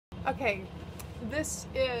Okay, this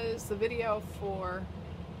is the video for,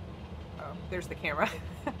 oh, there's the camera.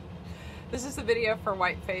 This is the video for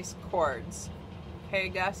Whiteface chords. Okay,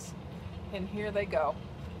 Gus? And here they go.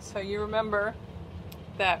 So you remember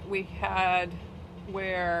that we had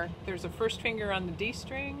where there's a first finger on the D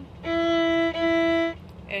string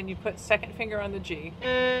and you put second finger on the G.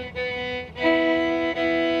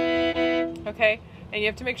 Okay? And you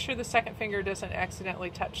have to make sure the second finger doesn't accidentally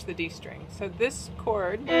touch the D string. So this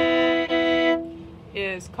chord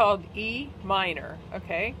is called E minor,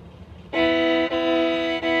 okay?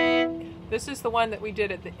 This is the one that we did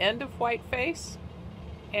at the end of Whiteface,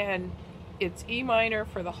 and it's E minor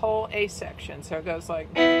for the whole A section. So it goes like,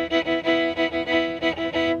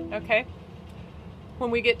 okay?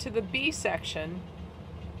 When we get to the B section,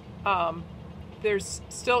 there's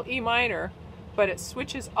still E minor, but it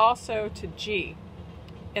switches also to G.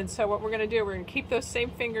 And so what we're going to do, we're going to keep those same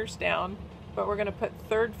fingers down, but we're going to put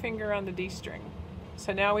third finger on the D string.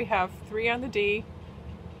 So now we have 3 on the D,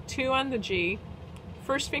 2 on the G,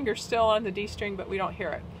 first finger still on the D string, but we don't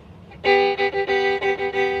hear it.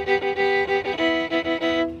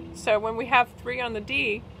 So when we have 3 on the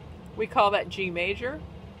D, we call that G major.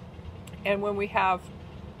 And when we have,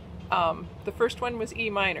 the first one was E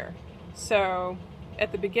minor. So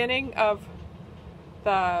at the beginning of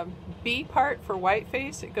the B part for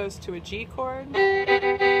Whiteface, it goes to a G chord, to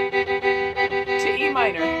E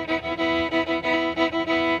minor.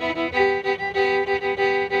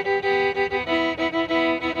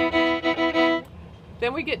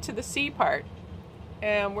 Then we get to the C part,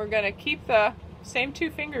 and we're going to keep the same 2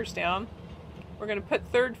 fingers down. We're going to put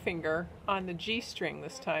third finger on the G string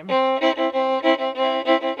this time.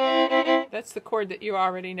 That's the chord that you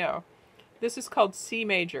already know. This is called C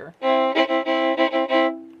major.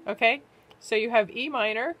 Okay, so you have E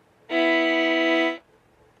minor,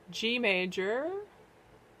 G major,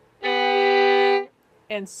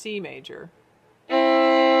 and C major.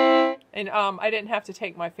 And I didn't have to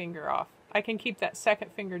take my finger off. I can keep that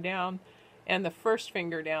second finger down and the first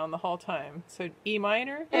finger down the whole time. So E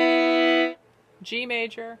minor, G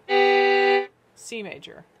major, C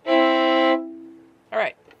major. All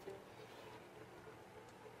right.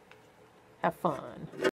 Have fun.